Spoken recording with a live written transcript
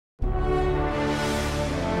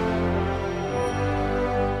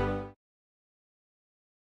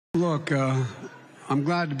Look, I'm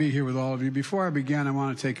glad to be here with all of you. Before I begin, I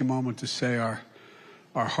want to take a moment to say our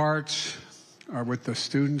hearts are with the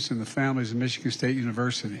students and the families of Michigan State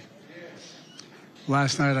University.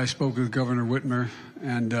 Last night I spoke with Governor Whitmer,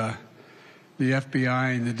 and the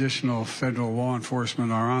FBI and additional federal law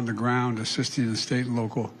enforcement are on the ground assisting the state and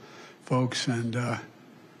local folks, and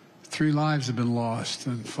 3 lives have been lost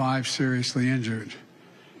and 5 seriously injured.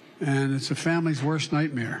 And it's a family's worst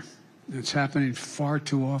nightmare. It's happening far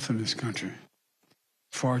too often in this country.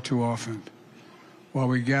 Far too often. While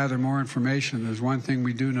we gather more information, there's one thing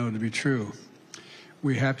we do know to be true.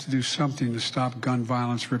 We have to do something to stop gun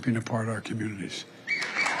violence ripping apart our communities.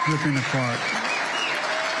 Ripping apart.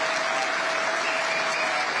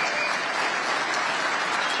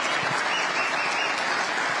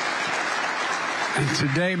 And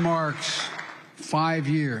today marks 5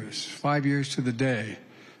 years to the day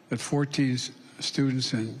that 14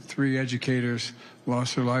 students and 3 educators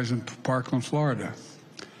lost their lives in Parkland, Florida.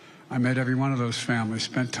 I met every one of those families,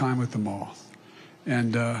 spent time with them all.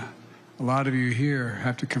 And a lot of you here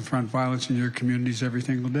have to confront violence in your communities every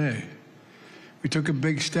single day. We took a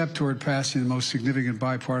big step toward passing the most significant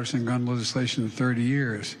bipartisan gun legislation in 30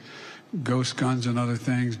 years. Ghost guns and other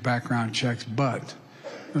things, background checks, but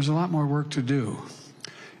there's a lot more work to do.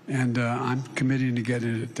 And I'm committing to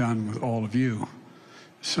getting it done with all of you.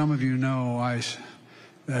 Some of you know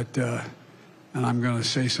that, and I'm going to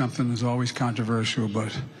say something that's always controversial,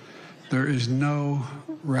 but there is no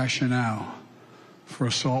rationale for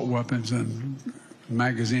assault weapons and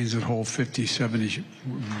magazines that hold 50, 70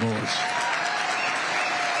 bullets.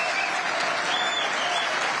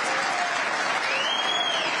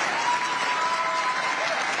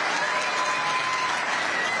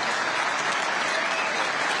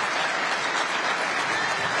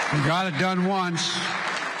 We got it done once.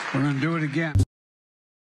 We're going to do it again.